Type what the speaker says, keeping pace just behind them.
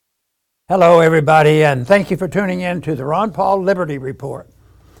Hello, everybody, and thank you for tuning in to the Ron Paul Liberty Report.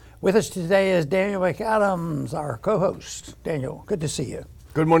 With us today is Daniel McAdams, our co-host. Daniel, good to see you.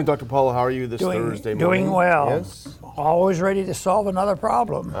 Good morning, Dr. Paul. How are you this Thursday morning? Doing well. Yes. Always ready to solve another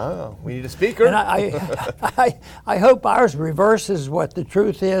problem. Oh, we need a speaker. And I hope ours reverses what the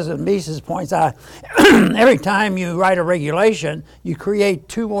truth is. And Mises points out, every time you write a regulation, you create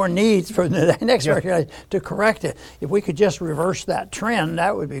two more needs for the next regulation to correct it. If we could just reverse that trend,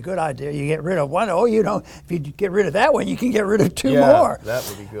 that would be a good idea. You get rid of one. If you get rid of that one, you can get rid of two more. That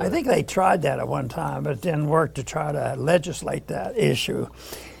would be good. I think they tried that at one time, but it didn't work to try to legislate that issue.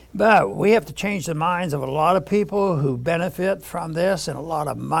 But we have to change the minds of a lot of people who benefit from this, and a lot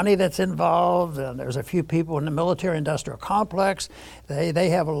of money that's involved. And there's a few people in the military-industrial complex. They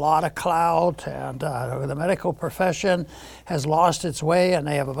have a lot of clout, and the medical profession has lost its way, and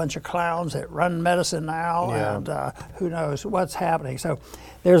they have a bunch of clowns that run medicine now, and who knows what's happening. So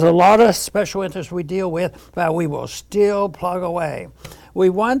there's a lot of special interests we deal with, but we will still plug away. We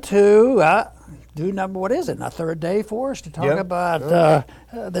want to do a third day for us to talk about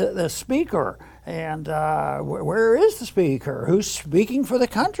the speaker, and where is the speaker? Who's speaking for the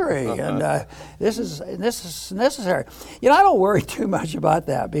country? And this is necessary. I don't worry too much about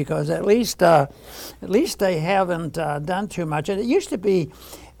that, because at least they haven't done too much. And it used to be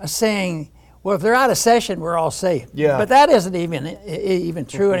a saying, well, if they're out of session, we're all safe. Yeah. But that isn't even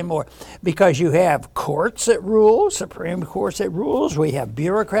true anymore, because you have courts that rule, Supreme Courts that rules. We have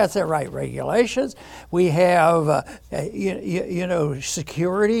bureaucrats that write regulations. We have,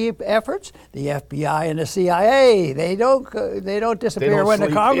 security efforts. The FBI and the CIA. They don't disappear when the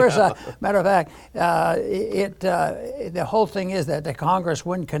Congress. Matter of fact, the whole thing is that the Congress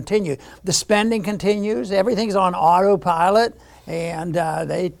wouldn't continue. The spending continues. Everything's on autopilot. And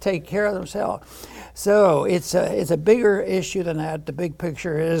they take care of themselves. So it's a bigger issue than that. The big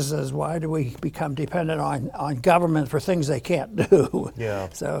picture is why do we become dependent on government for things they can't do? Yeah.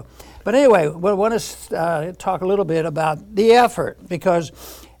 So, but anyway, we want to talk a little bit about the effort, because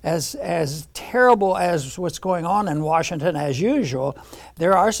as terrible as what's going on in Washington as usual,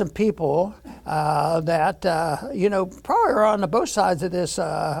 there are some people that probably are on both sides of this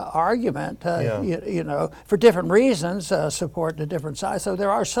argument. For different reasons, support the different sides. So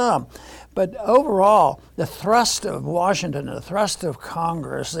there are some, but overall, the thrust of Washington, the thrust of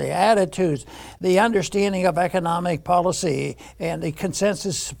Congress, the attitudes, the understanding of economic policy, and the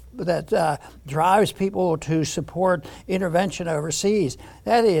consensus that drives people to support intervention overseas.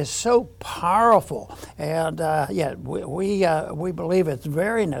 That is so powerful, and we believe it's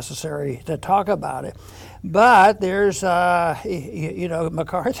very necessary to talk about it. But there's,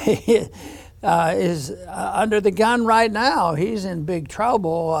 McCarthy is under the gun right now. He's in big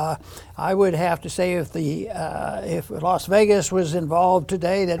trouble. I would have to say if Las Vegas was involved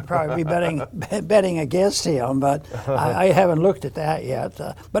today, they'd probably be betting against him. But I haven't looked at that yet.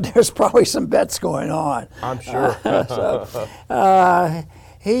 But there's probably some bets going on. I'm sure.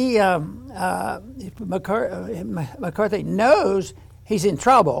 McCarthy knows he's in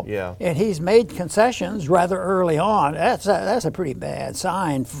trouble, and he's made concessions rather early on. That's a pretty bad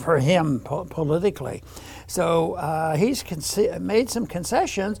sign for him politically. So he's made some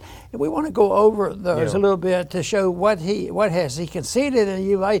concessions, and we want to go over those a little bit to show what has he conceded.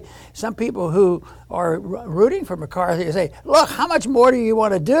 And some people who are rooting for McCarthy say, look, how much more do you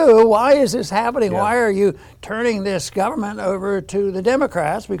want to do? Why is this happening? Why are you turning this government over to the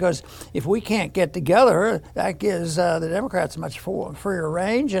Democrats? Because if we can't get together, that gives the Democrats much freer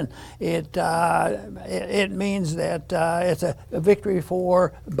range, and it means that it's a victory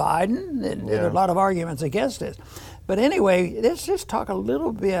for Biden. There are a lot of arguments against it. But anyway, let's just talk a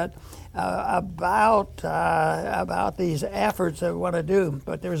little bit about these efforts that we want to do.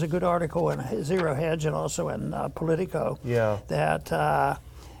 But there was a good article in Zero Hedge and also in Politico that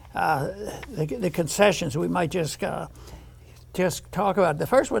the concessions, we might just talk about. The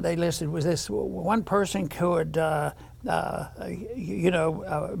first one they listed was this: one person could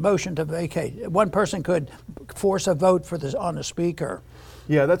motion to vacate. One person could force a vote on the speaker.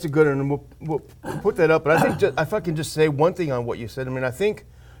 Yeah, that's a good one, and we'll put that up. But I think if I can just say one thing on what you said. I mean, I think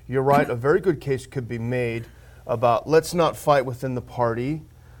you're right. A very good case could be made about let's not fight within the party.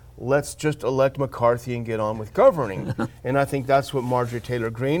 Let's just elect McCarthy and get on with governing. And I think that's what Marjorie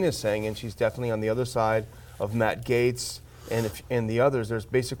Taylor Greene is saying, and she's definitely on the other side of Matt Gaetz and the others. There's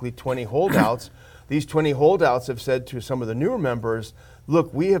basically 20 holdouts. These 20 holdouts have said to some of the newer members,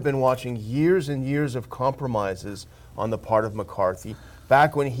 look, we have been watching years and years of compromises on the part of McCarthy.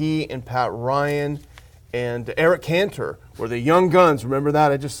 Back when he and Pat Ryan and Eric Cantor were the young guns. Remember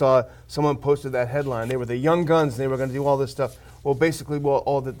that? I just saw someone posted that headline. They were the young guns, and they were going to do all this stuff. Well, basically,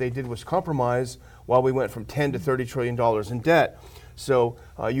 all that they did was compromise while we went from 10 to $30 trillion in debt. So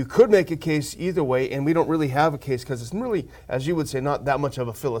you could make a case either way, and we don't really have a case because it's really, as you would say, not that much of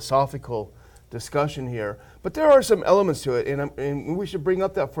a philosophical discussion here. But there are some elements to it, and we should bring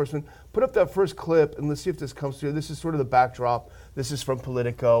up that first one. Put up that first clip, and let's see if this comes through. This is sort of the backdrop. This is from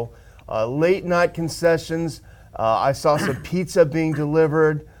Politico. Late night concessions. I saw some pizza being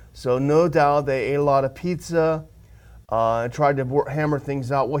delivered, so no doubt they ate a lot of pizza and tried to hammer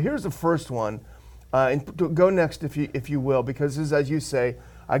things out. Well, here's the first one. And go next, if you will, because this is, as you say,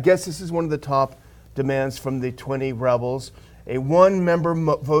 I guess this is one of the top demands from the 20 rebels. A one-member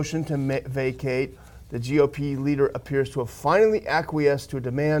motion to vacate. The GOP leader appears to have finally acquiesced to a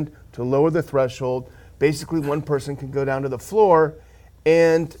demand to lower the threshold. Basically, one person can go down to the floor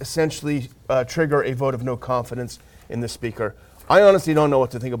and essentially trigger a vote of no confidence in the speaker. I honestly don't know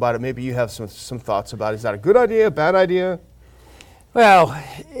what to think about it. Maybe you have some thoughts about it. Is that a good idea, a bad idea? Well,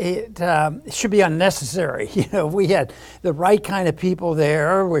 it should be unnecessary. You know, if we had the right kind of people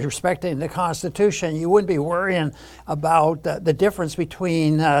there with respecting the Constitution, you wouldn't be worrying about the difference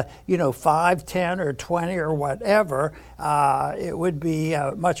between, 5, 10, or 20 or whatever. It would be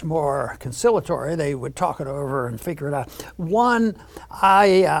much more conciliatory. They would talk it over and figure it out. One,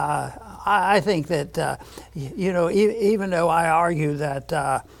 I think that, even though I argue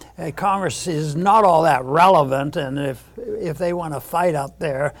that Congress is not all that relevant, and if they want to fight up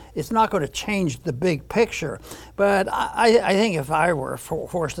there, it's not going to change the big picture. But I think if I were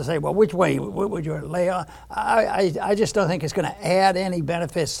forced to say, well, which way would you lay on? I just don't think it's going to add any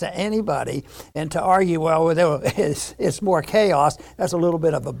benefits to anybody. And to argue, well, it's more chaos, that's a little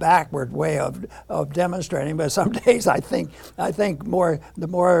bit of a backward way of demonstrating. But some days I think the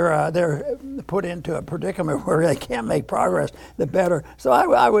more they're put into a predicament where they can't make progress, the better. So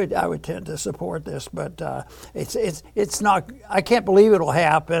I would tend to support this, but it's not. I can't believe it'll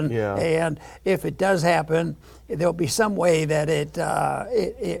happen. Yeah. And if it does happen, there'll be some way that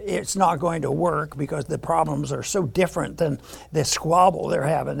it's not going to work because the problems are so different than the squabble they're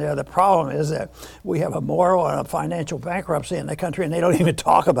having there. The problem is that we have a moral and a financial bankruptcy in the country, and they don't even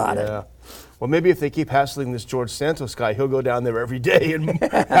talk about it. Well, maybe if they keep hassling this George Santos guy, he'll go down there every day and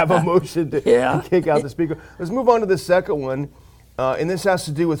have a motion to kick out the speaker. Let's move on to the second one, and this has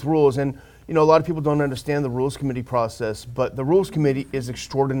to do with rules. And a lot of people don't understand the Rules Committee process, but the Rules Committee is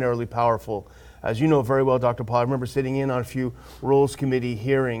extraordinarily powerful. As you know very well, Dr. Paul, I remember sitting in on a few Rules Committee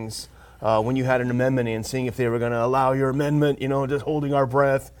hearings when you had an amendment and seeing if they were going to allow your amendment, just holding our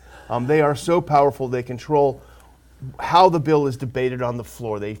breath. They are so powerful, they control how the bill is debated on the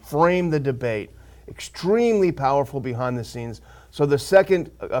floor. They frame the debate. Extremely powerful behind the scenes. So the second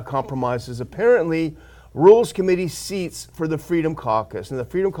compromise is apparently Rules Committee seats for the Freedom Caucus. And the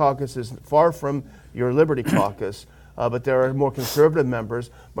Freedom Caucus is far from your Liberty Caucus, but there are more conservative members.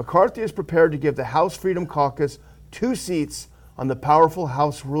 McCarthy is prepared to give the House Freedom Caucus 2 seats on the powerful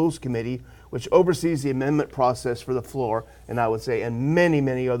House Rules Committee, which oversees the amendment process for the floor, and I would say, and many,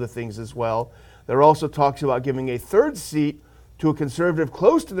 many other things as well. There are also talks about giving a 3rd seat to a conservative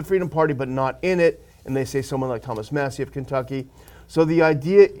close to the Freedom Party but not in it, and they say someone like Thomas Massie of Kentucky. So the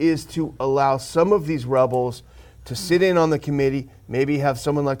idea is to allow some of these rebels to sit in on the committee, maybe have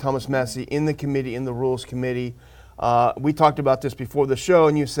someone like Thomas Massie in the committee, in the Rules Committee. We talked about this before the show,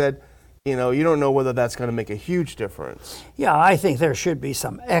 and you said, you don't know whether that's going to make a huge difference. Yeah, I think there should be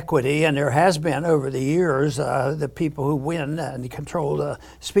some equity, and there has been over the years. The people who win and control the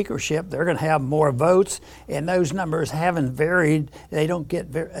speakership, they're going to have more votes, and those numbers haven't varied. They don't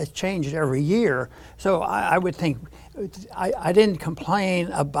get changed every year. So I would think, I didn't complain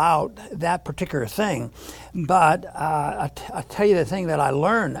about that particular thing, but I'll tell you the thing that I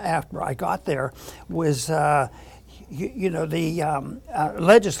learned after I got there was the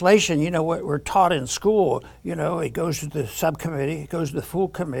legislation, what we're taught in school, it goes to the subcommittee, it goes to the full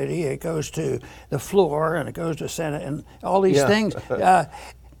committee, it goes to the floor, and it goes to Senate, and all these things.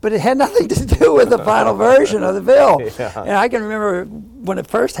 But it had nothing to do with the final version of the bill. And I can remember when it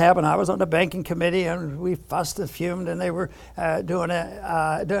first happened, I was on the banking committee, and we fussed and fumed, and they were doing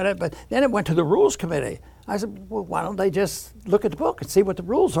it. But then it went to the Rules Committee. I said, well, why don't they just look at the book and see what the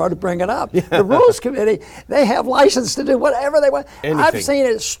rules are to bring it up? The Rules Committee, they have license to do whatever they want. Anything. I've seen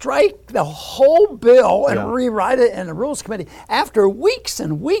it strike the whole bill and rewrite it in the Rules Committee after weeks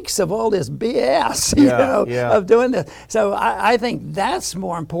and weeks of all this BS, of doing this. So I think that's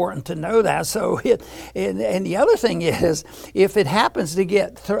more important to know that. So and the other thing is, if it happens to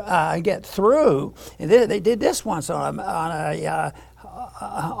get through, and they did this once on a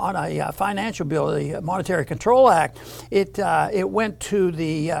on a financial bill, the Monetary Control Act. It went to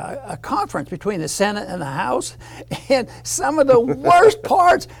the a conference between the Senate and the House, and some of the worst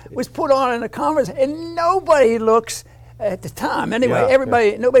parts was put on in a conference, and nobody looks. At the time,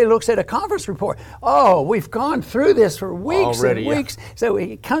 anyway, nobody looks at a conference report. Oh, we've gone through this for weeks already, and weeks. So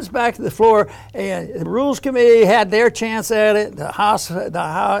it comes back to the floor, and the Rules Committee had their chance at it. The House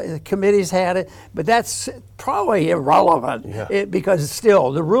committees had it, but that's probably irrelevant because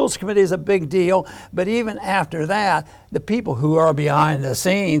still the Rules Committee is a big deal. But even after that, the people who are behind the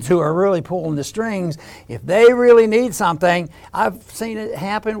scenes, who are really pulling the strings, if they really need something, I've seen it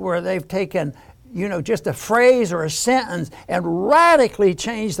happen where they've taken just a phrase or a sentence and radically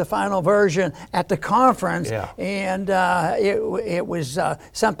changed the final version at the conference. And it was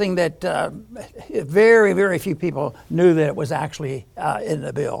something that very, very few people knew that it was actually in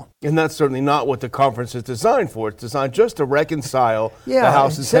the bill. And that's certainly not what the conference is designed for. It's designed just to reconcile the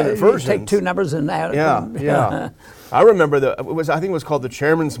House and Senate versions. Take two numbers and add them. I remember I think it was called the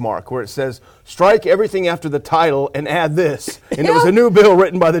chairman's mark, where it says, strike everything after the title and add this. And it was a new bill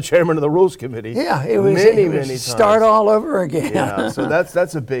written by the chairman of the Rules Committee. Yeah, it was many times. Start all over again. Yeah, so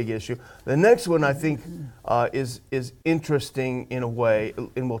that's a big issue. The next one I think is interesting in a way,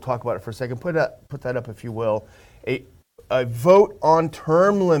 and we'll talk about it for a second. Put that up if you will. A vote on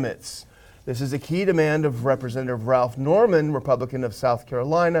term limits. This is a key demand of Representative Ralph Norman, Republican of South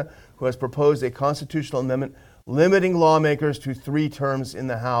Carolina, who has proposed a constitutional amendment limiting lawmakers to 3 terms in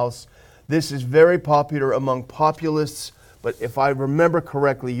the House. This is very popular among populists, but if I remember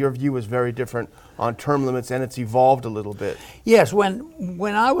correctly, your view is very different on term limits, and it's evolved a little bit. Yes,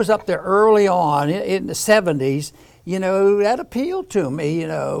 when I was up there early on in the 70s, that appealed to me.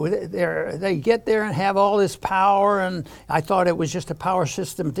 They get there and have all this power, and I thought it was just a power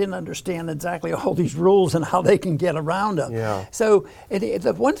system. Didn't understand exactly all these rules and how they can get around them. Yeah. So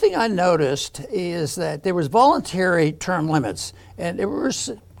the one thing I noticed is that there was voluntary term limits, and there was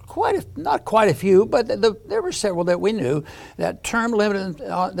not quite a few, but there were several that we knew that term limited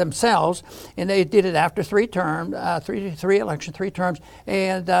themselves, and they did it after 3 terms, three elections, 3 terms,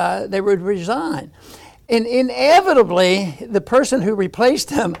 and they would resign. And inevitably, the person who replaced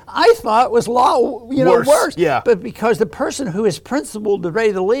him, I thought was worse. Yeah. But because the person who is principled to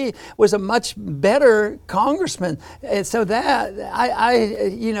ready to leave was a much better congressman, and so that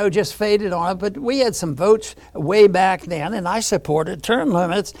I just faded on it. But we had some votes way back then, and I supported term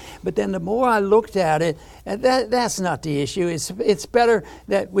limits. But then the more I looked at it, that's not the issue. It's better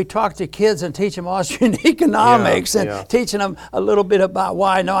that we talk to kids and teach them Austrian economics and teaching them a little bit about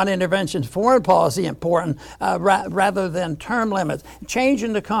why non-intervention foreign policy is important. Rather than term limits,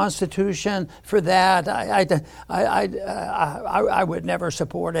 changing the Constitution for that, I would never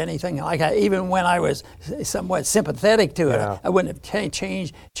support anything like that. Even when I was somewhat sympathetic to it, I wouldn't have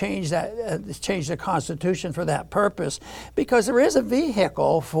changed the Constitution for that purpose, because there is a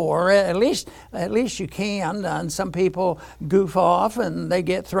vehicle for it. At least you can. And some people goof off and they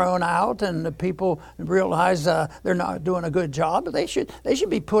get thrown out, and the people realize they're not doing a good job. But they should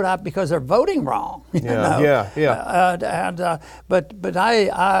be put out because they're voting wrong. But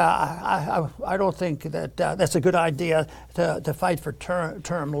I don't think that that's a good idea to fight for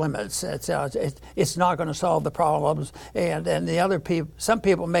term limits. It's not going to solve the problems. And the other people, some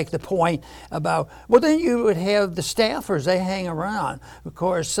people make the point about, well, then you would have the staffers, they hang around. Of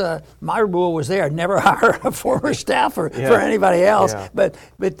course, my rule was there, never hire a former staffer for anybody else. But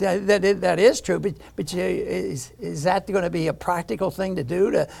that is true. But is that going to be a practical thing to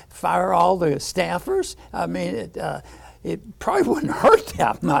do, to fire all the staffers? I mean, it probably wouldn't hurt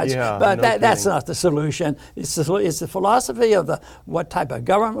that much, but that's not the solution. It's the philosophy of what type of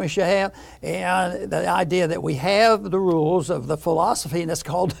government we should have, and the idea that we have the rules of the philosophy, and it's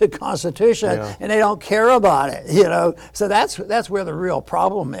called the Constitution, and they don't care about it. So that's where the real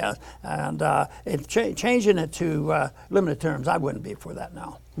problem is, and changing it to limited terms, I wouldn't be for that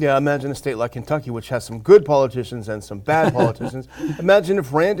now. Yeah, imagine a state like Kentucky, which has some good politicians and some bad politicians. Imagine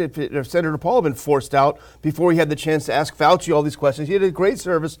if Senator Paul had been forced out before he had the chance to ask Fauci all these questions. He did a great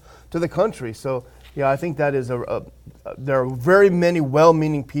service to the country. So, I think that is there are very many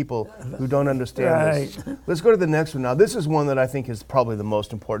well-meaning people who don't understand this. Let's go to the next one now. This is one that I think is probably the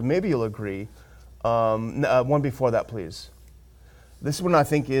most important. Maybe you'll agree. One before that, please. This one I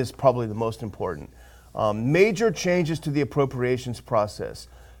think is probably the most important. Major changes to the appropriations process.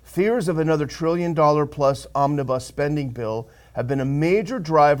 Fears of another $1 trillion+ omnibus spending bill have been a major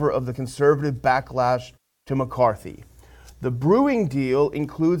driver of the conservative backlash to McCarthy. The brewing deal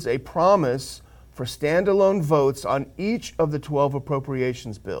includes a promise for standalone votes on each of the 12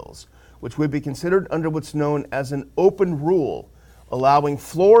 appropriations bills, which would be considered under what's known as an open rule, allowing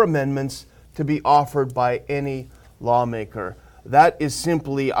floor amendments to be offered by any lawmaker. That is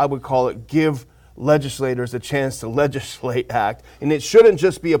simply, I would call it, give legislators a chance to legislate act, and it shouldn't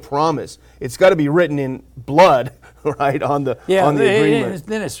just be a promise. It's got to be written in blood, right, on the agreement.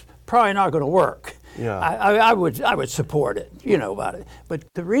 Then it's probably not going to work. Yeah. I would support it, about it.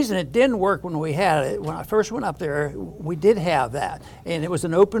 But the reason it didn't work when we had it, when I first went up there, we did have that, and it was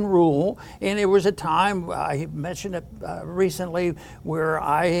an open rule. And there was a time, I mentioned it recently, where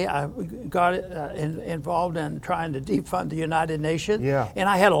I got involved in trying to defund the United Nations. Yeah. And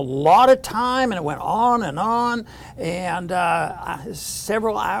I had a lot of time, and it went on, and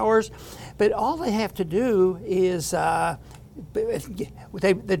several hours. But all they have to do is.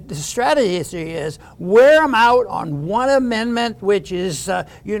 The strategy is wear them out on one amendment, which is,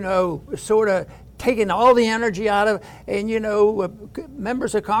 sort of taking all the energy out of, and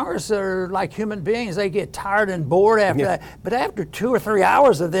members of Congress are like human beings. They get tired and bored after that. But after 2 or 3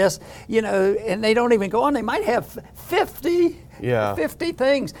 hours of this, and they don't even go on, they might have 50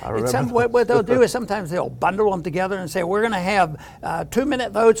 things. What they'll do is sometimes they'll bundle them together and say, we're going to have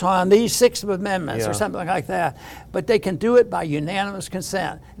 2-minute votes on these 6 amendments or something like that. But they can do it by unanimous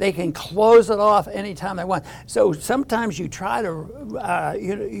consent. They can close it off anytime they want. So sometimes you try to,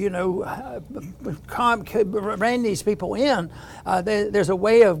 rein these people in. There's a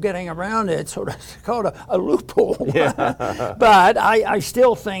way of getting around it. It's sort of called a loophole. Yeah. But I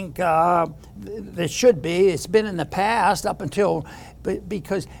still think there should be. It's been in the past up until. But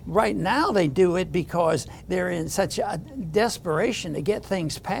because right now they do it because they're in such a desperation to get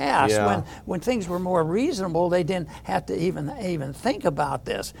things passed. Yeah. When things were more reasonable, they didn't have to even think about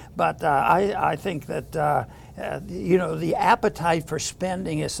this. But I think that the appetite for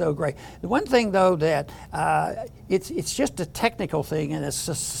spending is so great. The one thing though that it's just a technical thing and it's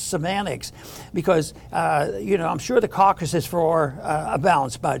semantics, because I'm sure the caucus is for a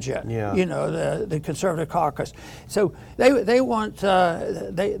balanced budget. Yeah. The conservative caucus. So they want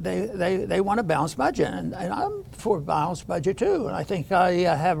they want a balanced budget, and I'm for a balanced budget too. And I think I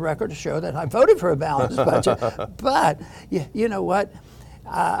have record to show that I voted for a balanced budget. But you know what?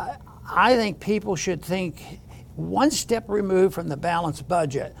 I think people should think one step removed from the balanced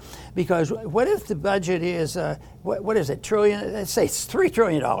budget, because what if the budget is what is it, trillion? Let's say it's $3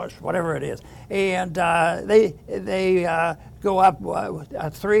 trillion, whatever it is, and they go up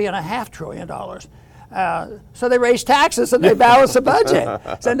 $3.5 trillion. So they raise taxes and they balance the budget.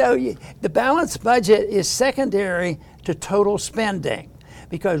 So no, the balanced budget is secondary to total spending.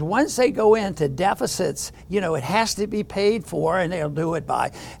 Because once they go into deficits, it has to be paid for, and they'll do it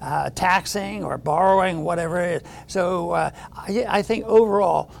by taxing or borrowing, whatever it is. So I think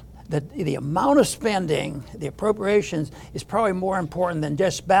overall, the amount of spending, the appropriations, is probably more important than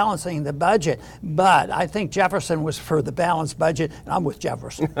just balancing the budget. But I think Jefferson was for the balanced budget, and I'm with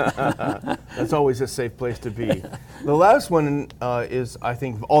Jefferson. That's always a safe place to be. The last one is, I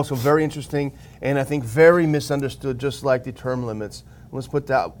think, also very interesting, and I think very misunderstood, just like the term limits. Let's put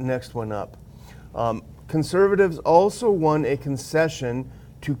that next one up. Conservatives also won a concession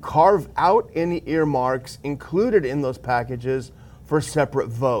to carve out any earmarks included in those packages for separate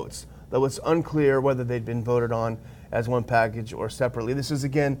votes, though it's unclear whether they'd been voted on as one package or separately. This is,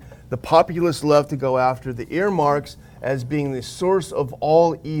 again, the populists love to go after the earmarks as being the source of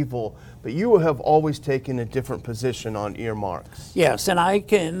all evil, but you have always taken a different position on earmarks. Yes, and I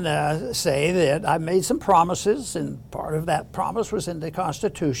can say that I made some promises, and part of that promise was in the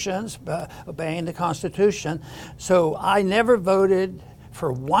Constitution, obeying the Constitution. So I never voted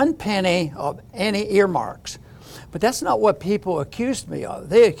for 1 penny of any earmarks. But that's not what people accused me of.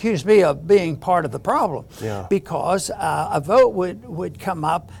 They accused me of being part of the problem, because a vote would come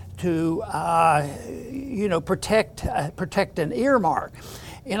up to protect an earmark.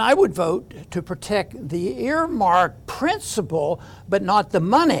 And I would vote to protect the earmark principle, but not the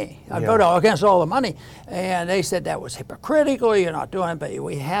money. I'd vote against all the money. And they said that was hypocritical, you're not doing it, but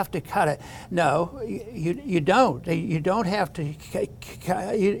we have to cut it. No, you don't. You don't have to,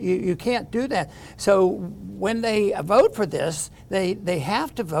 you can't do that. So when they vote for this, they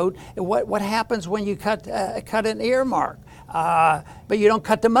have to vote. What happens when you cut an earmark, but you don't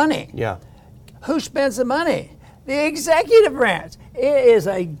cut the money? Yeah. Who spends the money? The executive branch. It is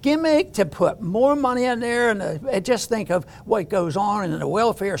a gimmick to put more money in there, and just think of what goes on in the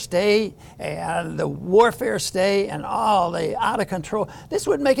welfare state and the warfare state and all the out of control. This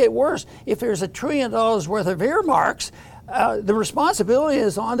would make it worse. If there's $1 trillion worth of earmarks, the responsibility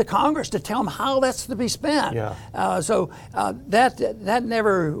is on the Congress to tell them how that's to be spent. Yeah. So that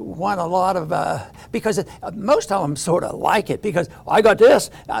never won a lot of, because most of them sort of like it, because I got this.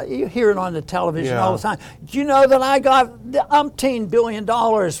 You hear it on the television all the time. Do you know that I got the umpteen $1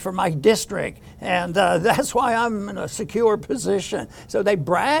 billion for my district? And that's why I'm in a secure position. So they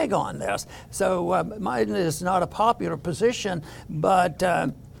brag on this. So mine is not a popular position, but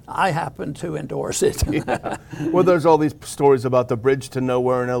I happen to endorse it. Yeah. Well, there's all these stories about the bridge to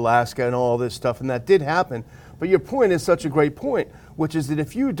nowhere in Alaska and all this stuff, and that did happen. But your point is such a great point, which is that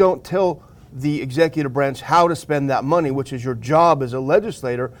if you don't tell the executive branch how to spend that money, which is your job as a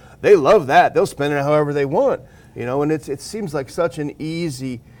legislator, they love that. They'll spend it however they want. And it seems like such an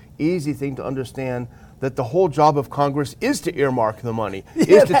easy thing to understand, that the whole job of Congress is to earmark the money,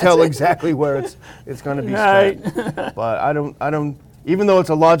 is to tell exactly where it's going to be spent. But I don't. Even though it's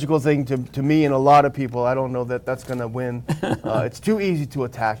a logical thing to me and a lot of people, I don't know that that's going to win. It's too easy to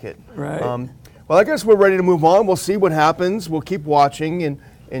attack it. Right. Well, I guess we're ready to move on. We'll see what happens. We'll keep watching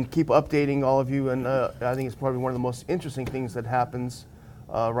and keep updating all of you. And I think it's probably one of the most interesting things that happens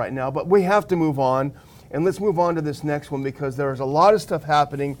right now. But we have to move on. And let's move on to this next one, because there's a lot of stuff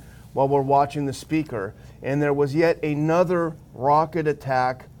happening while we're watching the speaker. And there was yet another rocket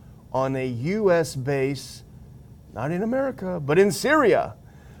attack on a U.S. base, not in America, but in Syria.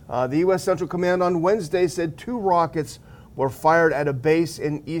 The U.S. Central Command on Wednesday said 2 rockets were fired at a base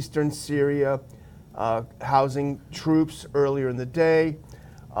in eastern Syria, housing troops earlier in the day.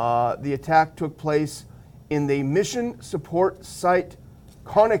 The attack took place in the mission support site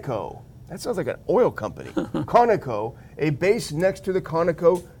Conoco. That sounds like an oil company. Conoco, a base next to the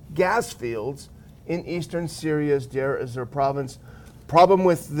Conoco gas fields in eastern Syria's Deir ez-Zor province. Problem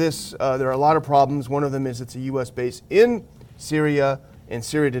with this, there are a lot of problems. One of them is it's a U.S. base in Syria, and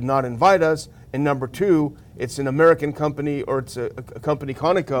Syria did not invite us. And number 2, it's an American company, or it's a company,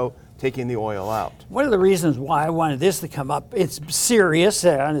 Conoco, taking the oil out. One of the reasons why I wanted this to come up, it's serious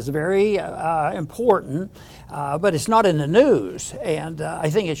and it's very important, but it's not in the news. And I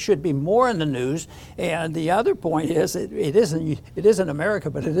think it should be more in the news. And the other point is it isn't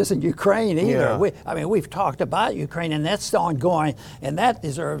America, but it isn't Ukraine either. Yeah. We've talked about Ukraine, and that's ongoing, and that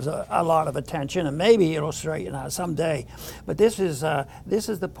deserves a lot of attention, and maybe it'll straighten out someday. But this is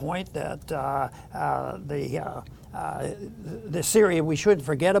the point that the Syria, we shouldn't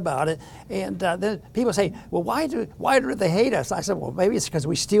forget about it. And then people say, well, why do they hate us? I said, well, maybe it's because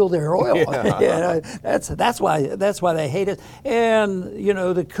we steal their oil. Yeah. That's why they hate us. And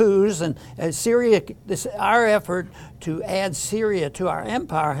the coups and Syria. Our effort to add Syria to our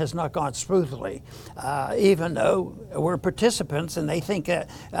empire has not gone smoothly, even though we're participants and they think that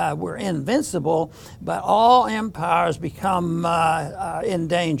we're invincible. But all empires become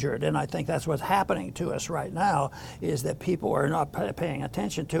endangered, and I think that's what's happening to us right now. Is that people are not paying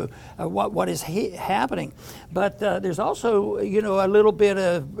attention to what is happening. But there's also, a little bit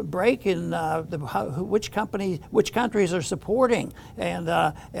of break in which countries are supporting, and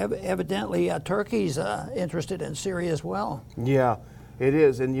evidently Turkey's interested in Syria as well. Yeah, it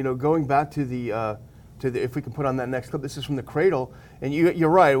is. And going back to the if we can put on that next clip, this is from the Cradle, and you're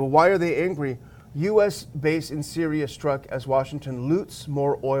right. Well, why are they angry? U.S. base in Syria struck as Washington loots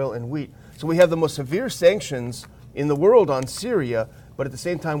more oil and wheat. So we have the most severe sanctions in the world on Syria, but at the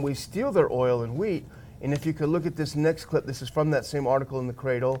same time we steal their oil and wheat. And if you could look at this next clip, this is from that same article in the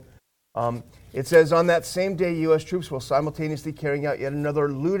Cradle. It says, on that same day, U.S. troops will simultaneously carrying out yet another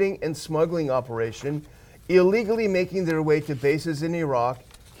looting and smuggling operation, illegally making their way to bases in Iraq,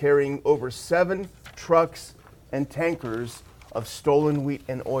 carrying over 7 trucks and tankers of stolen wheat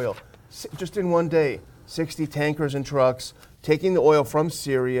and oil. Just in one day, 60 tankers and trucks taking the oil from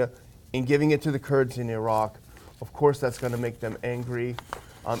Syria and giving it to the Kurds in Iraq. Of course, that's going to make them angry.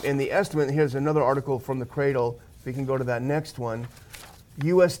 In the estimate, here's another article from the Cradle. If we can go to that next one.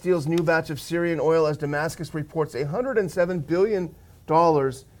 U.S. steals new batch of Syrian oil as Damascus reports $107 billion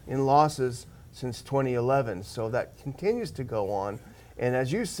in losses since 2011. So that continues to go on. And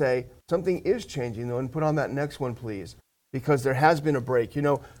as you say, something is changing, though. And put on that next one, please, because there has been a break.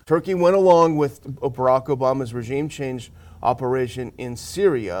 Turkey went along with Barack Obama's regime change operation in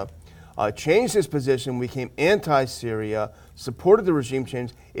Syria, changed his position, became anti-Syria, supported the regime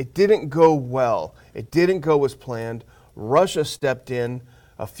change. It didn't go well. It didn't go as planned. Russia stepped in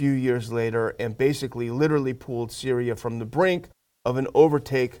a few years later and basically literally pulled Syria from the brink of an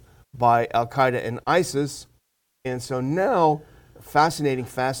overtake by Al-Qaeda and ISIS. And so now,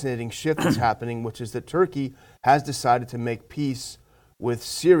 fascinating shift is happening, which is that Turkey has decided to make peace with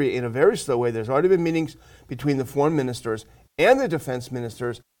Syria in a very slow way. There's already been meetings between the foreign ministers and the defense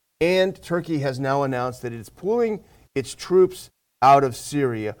ministers, and Turkey has now announced that it's pulling its troops out of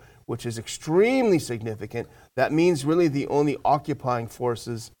Syria, which is extremely significant. That means really the only occupying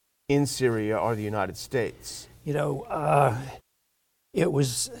forces in Syria are the United States. You know, it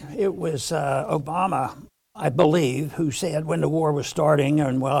was Obama, I believe, who said when the war was starting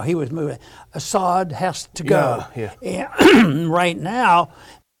and while he was moving, Assad has to go. And right now,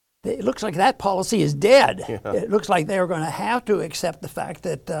 it looks like that policy is dead. Yeah. It looks like they're going to have to accept the fact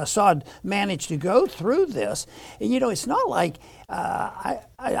that Assad managed to go through this. And, you know, it's not like,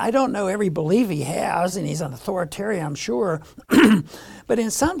 I don't know every belief he has, and he's an authoritarian, I'm sure. But in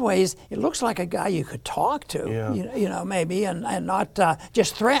some ways, it looks like a guy you could talk to, you know, maybe, and not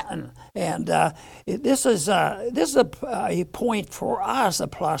just threaten. And this is a point for us, a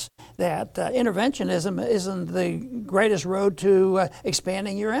plus, that interventionism isn't the greatest road to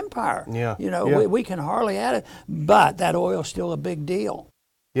expanding your empire. Yeah. You know, we can hardly add it, but that oil's still a big deal.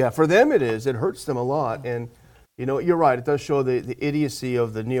 Yeah, for them it is. It hurts them a lot. And, you know, you're right. It does show the idiocy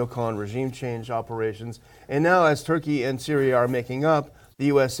of the neocon regime change operations. And now as Turkey and Syria are making up, the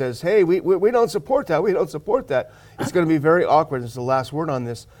U.S. says, hey, we don't support that. We don't support that. It's going to be very awkward. This is the last word on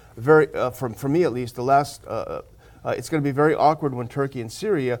this. For me at least, it's going to be very awkward when Turkey and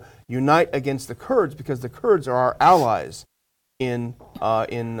Syria unite against the Kurds, because the Kurds are our allies in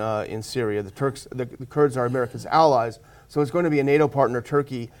Syria. The Kurds are America's allies. So it's going to be a NATO partner,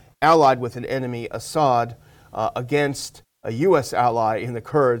 Turkey, allied with an enemy, Assad, against a U.S. ally in the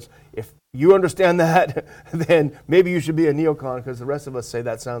Kurds. If you understand that, then maybe you should be a neocon, because the rest of us say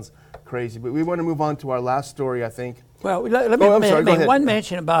that sounds crazy. But we want to move on to our last story, I think. Well, let me make one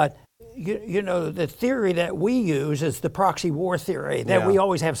mention about, you know, the theory that we use is the proxy war theory, that we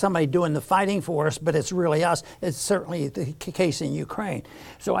always have somebody doing the fighting for us, but it's really us. It's certainly the case in Ukraine.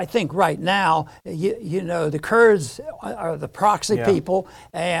 So I think right now, you know, the Kurds are the proxy people,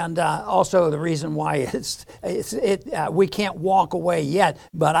 and also the reason why we can't walk away yet,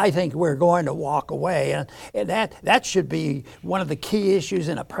 but I think we're going to walk away. And that should be one of the key issues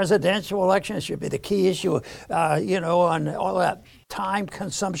in a presidential election. It should be the key issue, you know, on all that time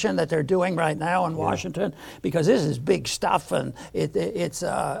consumption that they're doing right now in Washington, because this is big stuff, and it's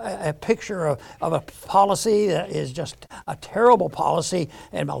a picture of a policy that is just a terrible policy,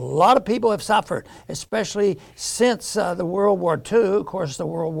 and a lot of people have suffered, especially since the World War II. Of course, the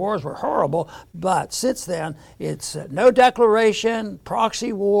World Wars were horrible, but since then, it's no declaration,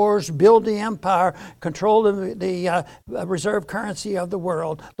 proxy wars, build the empire, control the reserve currency of the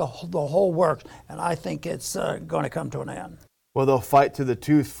world, the whole works, and I think it's going to come to an end. Well, they'll fight to the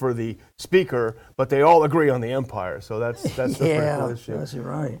tooth for the speaker, but they all agree on the empire. So that's the critical issue. That's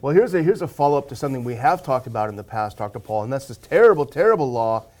right. Well, here's a follow-up to something we have talked about in the past, Dr. Paul, and that's this terrible, terrible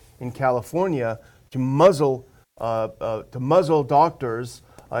law in California to muzzle doctors,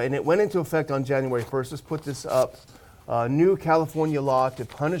 and it went into effect on January 1st. Let's put this up. New California law to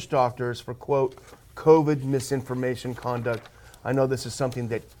punish doctors for, quote, COVID misinformation conduct. I know this is something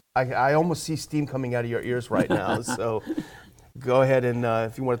that I almost see steam coming out of your ears right now, so go ahead and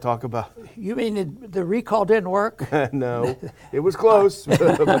if you want to talk about. You mean the recall didn't work? No, it was close,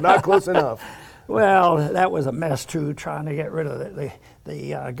 but not close enough. Well, that was a mess too, trying to get rid of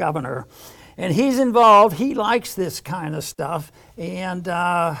the governor. And he's involved. He likes this kind of stuff. And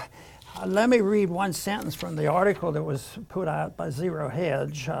let me read one sentence from the article that was put out by Zero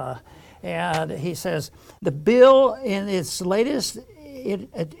Hedge. And he says, the bill in its latest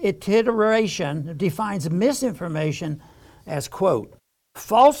iteration defines misinformation as, quote,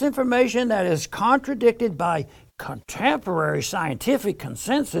 false information that is contradicted by contemporary scientific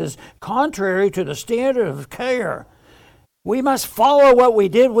consensus contrary to the standard of care. We must follow what we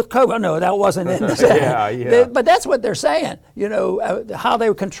did with COVID. No, that wasn't in this. But that's what they're saying. You know, how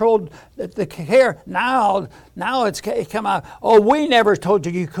they controlled the care. Now it's come out, oh, we never told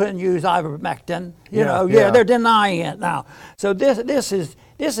you couldn't use ivermectin. They're denying it now. So this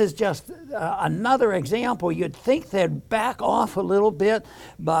is just another example. You'd think they'd back off a little bit,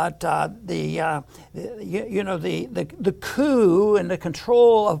 but the coup and the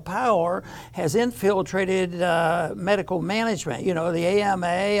control of power has infiltrated medical management. You know, the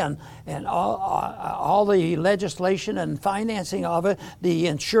AMA and all the legislation and financing of it, the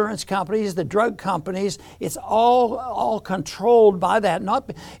insurance companies, the drug companies. It's all controlled by that.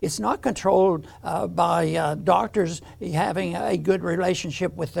 It's not controlled by doctors having a good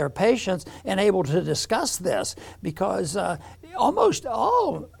relationship with their patients and able to discuss this, because almost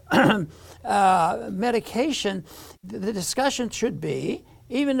all medication, the discussion should be,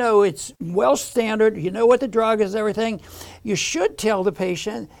 even though it's well standard, you know what the drug is, everything, you should tell the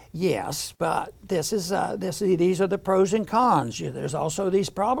patient, yes, but these are the pros and cons. There's also these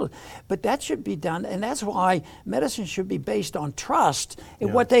problems. But that should be done, and that's why medicine should be based on trust.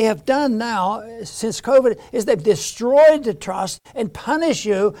 And what they have done now since COVID is they've destroyed the trust and punish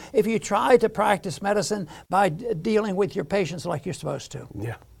you if you try to practice medicine by dealing with your patients like you're supposed to.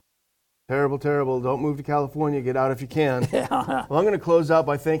 Yeah. Terrible, terrible. Don't move to California. Get out if you can. Well, I'm going to close out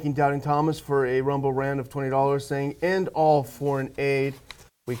by thanking Doubting Thomas for a Rumble rant of $20 saying, end all foreign aid.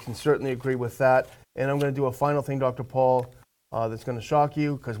 We can certainly agree with that. And I'm going to do a final thing, Dr. Paul, that's going to shock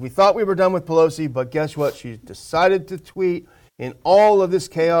you, because we thought we were done with Pelosi, but guess what? She decided to tweet in all of this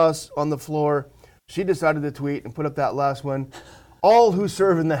chaos on the floor. She decided to tweet and put up that last one. All who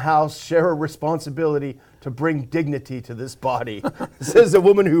serve in the House share a responsibility to bring dignity to this body, says the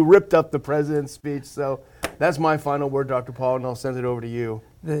woman who ripped up the president's speech. So that's my final word, Dr. Paul, and I'll send it over to you.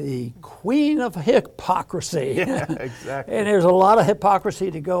 The queen of hypocrisy. Yeah, exactly. And there's a lot of hypocrisy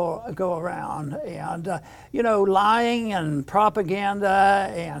to go around. And, lying and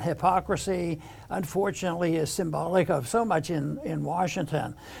propaganda and hypocrisy, unfortunately, is symbolic of so much in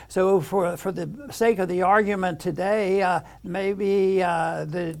Washington. So for the sake of the argument today, maybe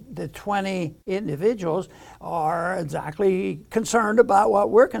the 20 individuals are exactly concerned about what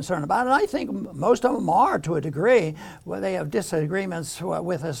we're concerned about. And I think most of them are, to a degree, where they have disagreements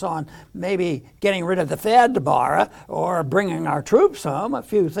with us on maybe getting rid of the Fed tomorrow or bringing our troops home, a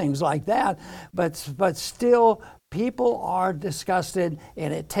few things like that. But still, people are disgusted,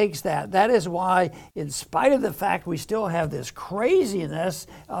 and it takes that. That is why, in spite of the fact we still have this craziness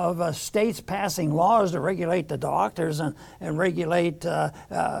of states passing laws to regulate the doctors and regulate, the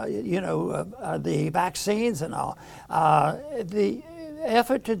vaccines and all, the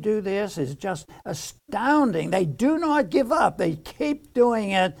effort to do this is just astounding. They do not give up. They keep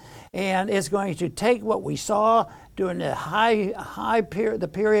doing it, and it's going to take what we saw during the high period, the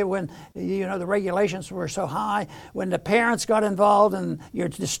period when the regulations were so high, when the parents got involved and you're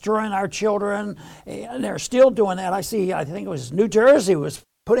destroying our children, and they're still doing that. I think it was New Jersey was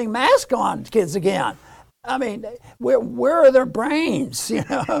putting masks on kids again. I mean, where are their brains?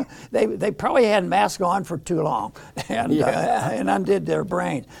 They probably had masks on for too long and undid their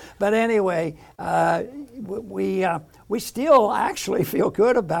brains. But anyway, we still actually feel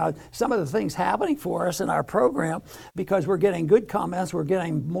good about some of the things happening for us in our program because we're getting good comments, we're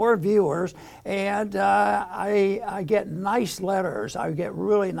getting more viewers, and I get nice letters. I get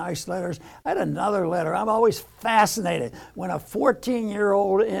really nice letters. I had another letter. I'm always fascinated when a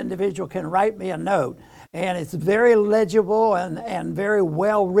 14-year-old individual can write me a note, and it's very legible and very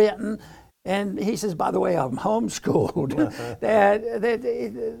well written. And he says, by the way, I'm homeschooled.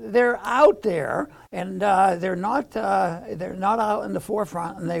 that they're out there, and they're not out in the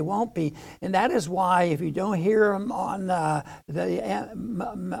forefront, and they won't be. And that is why, if you don't hear them on the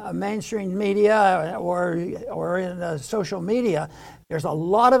mainstream media or in social media, there's a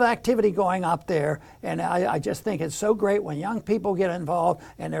lot of activity going up there, and I just think it's so great when young people get involved,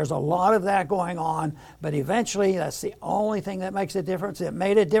 and there's a lot of that going on. But eventually, that's the only thing that makes a difference. It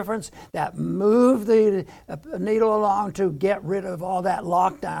made a difference. That moved the needle along to get rid of all that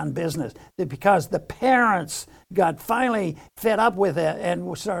lockdown business, because the parents got finally fed up with it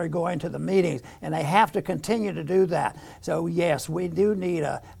and started going to the meetings, and they have to continue to do that. So yes, we do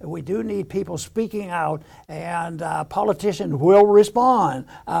need people speaking out, and politicians will respond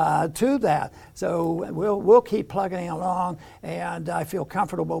to that. So we'll keep plugging along, and I feel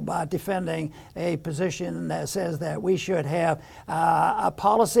comfortable about defending a position that says that we should have a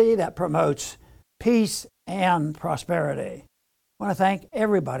policy that promotes peace and prosperity. I want to thank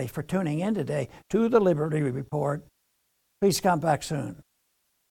everybody for tuning in today to the Liberty Report. Please come back soon.